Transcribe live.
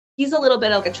He's a little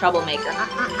bit of a troublemaker.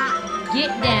 Get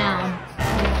down.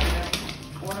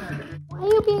 Why are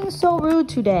you being so rude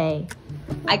today?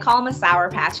 I call him a Sour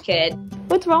Patch Kid.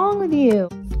 What's wrong with you?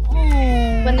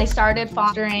 When they started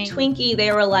fostering Twinkie,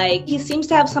 they were like, he seems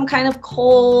to have some kind of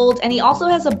cold, and he also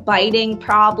has a biting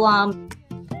problem.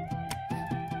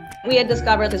 We had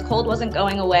discovered his cold wasn't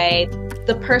going away.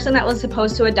 The person that was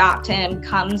supposed to adopt him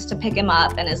comes to pick him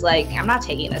up and is like, I'm not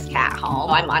taking this cat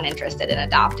home. I'm uninterested in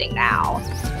adopting now.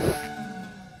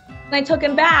 When I took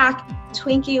him back,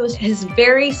 Twinkie was his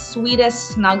very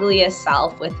sweetest, snuggliest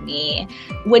self with me.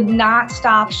 Would not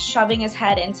stop shoving his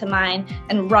head into mine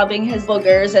and rubbing his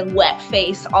boogers and wet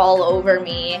face all over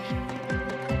me.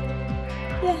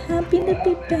 You're happy to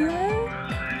be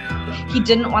back? He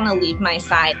didn't want to leave my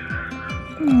side.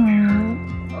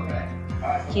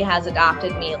 He has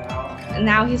adopted me, and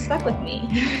now he's stuck with me.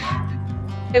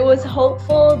 I was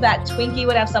hopeful that Twinkie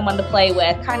would have someone to play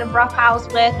with, kind of roughhouse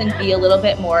with, and be a little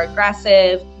bit more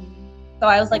aggressive. So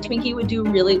I was like, Twinkie would do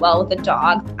really well with a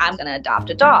dog. I'm gonna adopt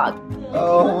a dog.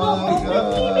 Oh my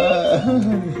God.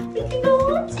 We can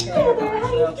go on together.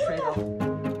 How you doing?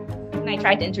 And I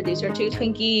tried to introduce her to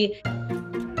Twinkie.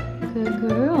 Good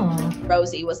girl.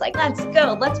 Rosie was like, let's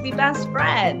go, let's be best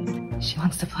friends. She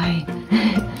wants to play.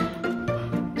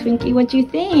 Twinkie, what do you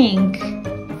think?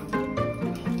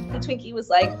 And Twinkie was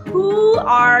like, who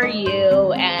are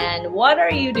you and what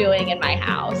are you doing in my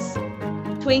house?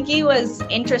 Twinkie was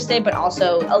interested, but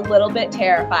also a little bit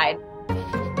terrified.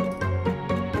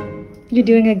 You're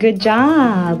doing a good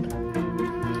job.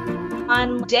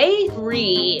 On day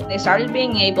 3, they started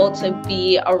being able to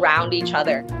be around each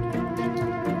other.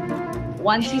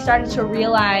 Once he started to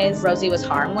realize Rosie was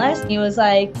harmless, he was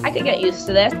like, I could get used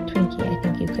to this. Twinkie, I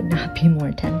think you could not be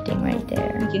more tempting right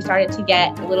there. He started to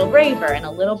get a little braver and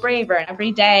a little braver. And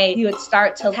every day he would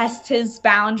start to test his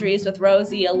boundaries with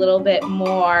Rosie a little bit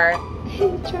more.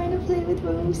 I'm trying to play with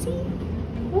Rosie.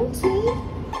 Rosie?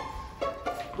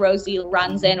 Rosie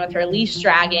runs in with her leash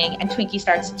dragging and Twinkie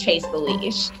starts to chase the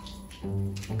leash.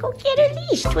 Go get her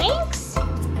leash, Twinks.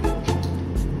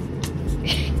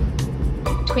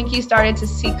 Twinkie started to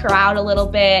seek her out a little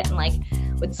bit and like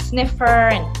would sniff her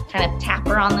and kind of tap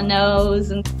her on the nose.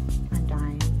 And I'm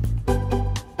dying.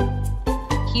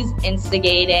 He's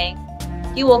instigating.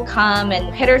 He will come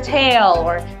and hit her tail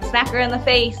or smack her in the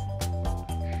face.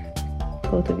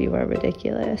 Both of you are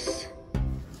ridiculous.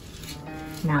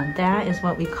 Now that is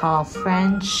what we call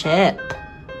friendship.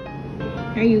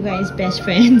 Are you guys best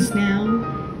friends now?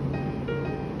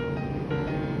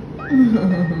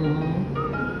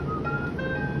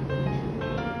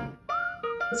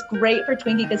 It's great for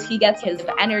Twinkie because he gets his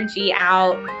energy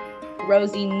out.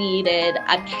 Rosie needed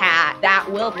a cat that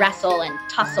will wrestle and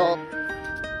tussle.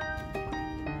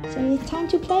 So it's time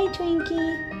to play,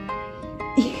 Twinkie.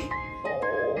 You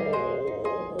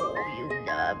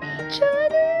love each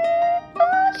other.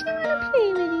 Oh, she wanna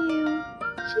play with you.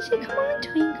 She said, come on,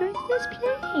 Twinkers, let's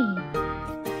play.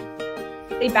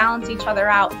 They balance each other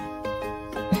out.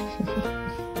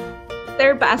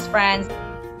 They're best friends.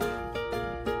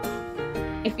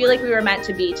 I feel like we were meant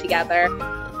to be together.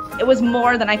 It was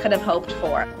more than I could have hoped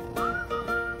for.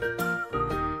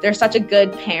 They're such a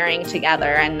good pairing together,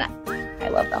 and I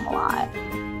love them a lot.